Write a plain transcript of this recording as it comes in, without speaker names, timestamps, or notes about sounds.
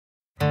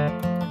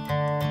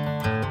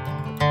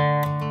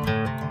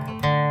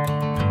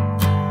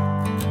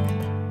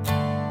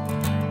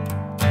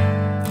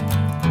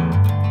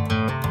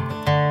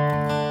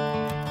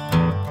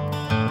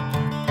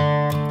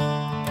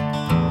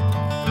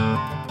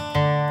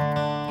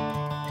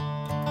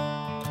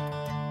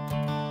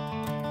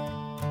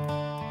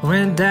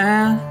went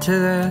down to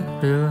the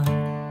river,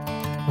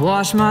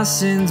 washed my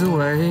sins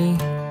away.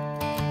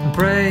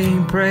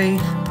 Praying, praying,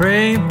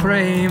 praying,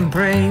 praying,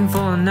 praying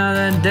for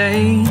another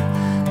day.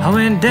 I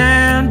went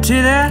down to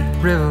that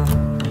river,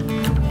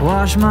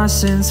 washed my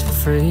sins for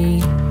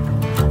free.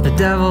 The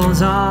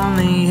devil's on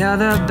the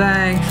other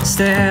bank,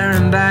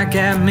 staring back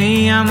at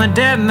me. I'm a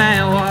dead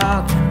man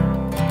walking,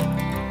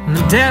 I'm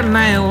a dead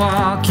man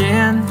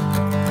walking,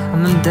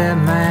 I'm a dead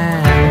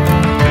man.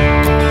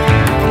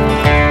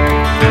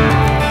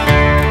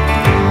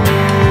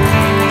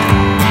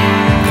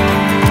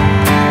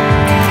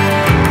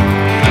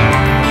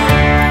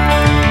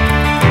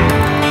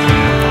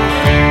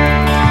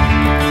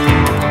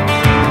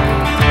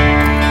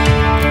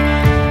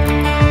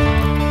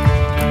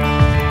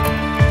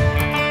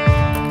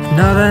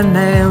 Another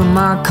nail in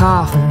my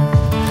coffin,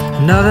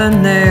 another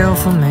nail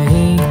for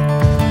me.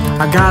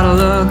 I gotta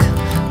look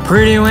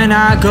pretty when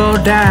I go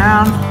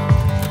down.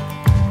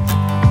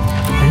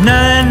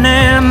 Another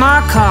nail in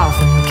my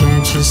coffin,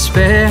 can't you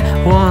spare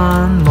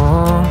one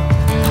more?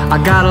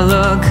 I gotta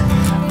look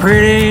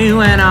pretty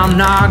when I'm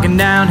knocking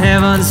down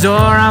heaven's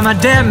door. I'm a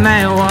dead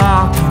man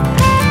walking,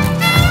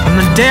 I'm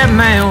a dead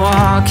man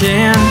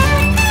walking,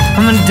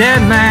 I'm a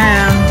dead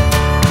man.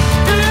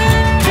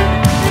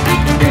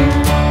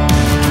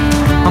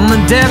 I'm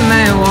a dead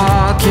man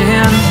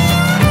walking,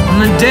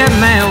 I'm a dead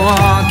man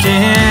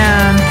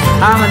walking,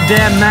 I'm a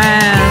dead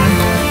man.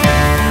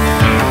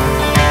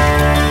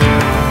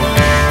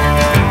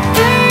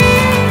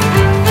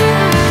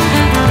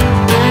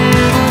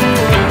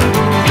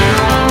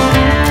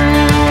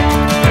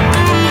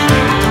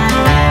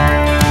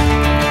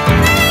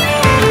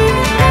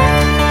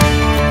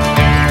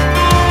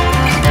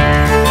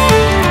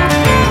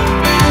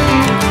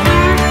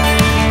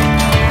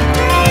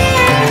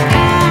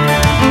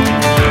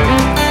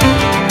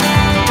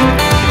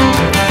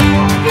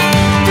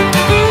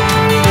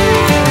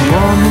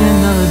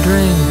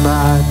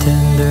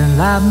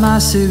 Light my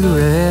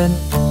cigarette.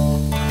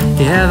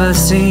 You ever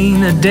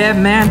seen a dead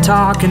man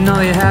talking? No,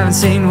 you haven't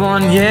seen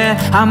one yet.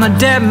 I'm a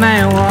dead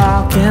man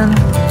walking,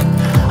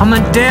 I'm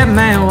a dead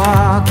man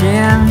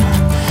walking,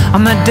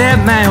 I'm a dead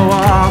man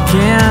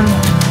walking,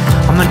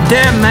 I'm a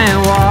dead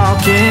man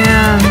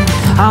walking,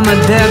 I'm a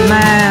dead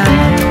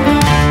man.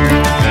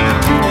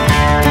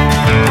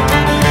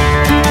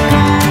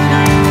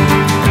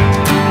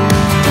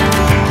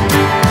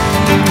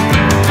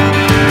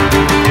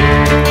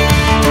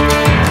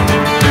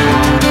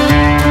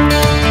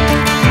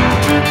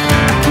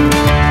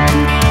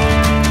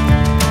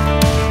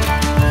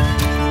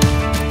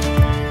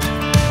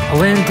 I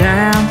went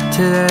down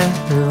to that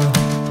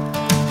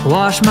river,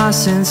 washed my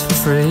sins for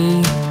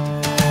free.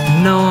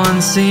 No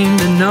one seemed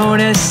to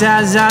notice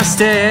as I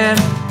stared.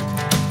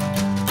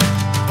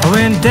 I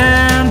went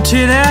down to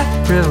that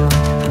river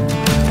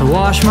to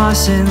wash my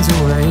sins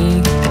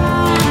away.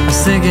 I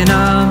was thinking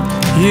of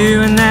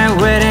you in that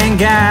wedding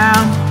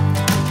gown.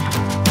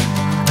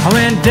 I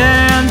went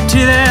down to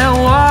that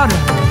water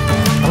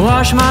to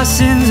wash my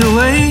sins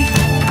away.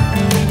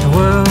 The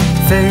world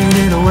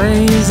faded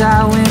away as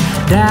I went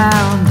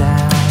down,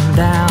 down,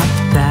 down,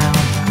 down,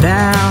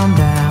 down,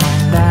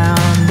 down, down,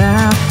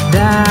 down,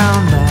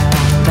 down, down,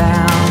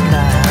 down,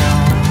 down.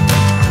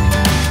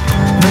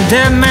 I'm a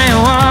dead man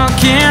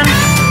walking,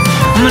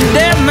 I'm a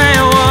dead man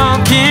walking.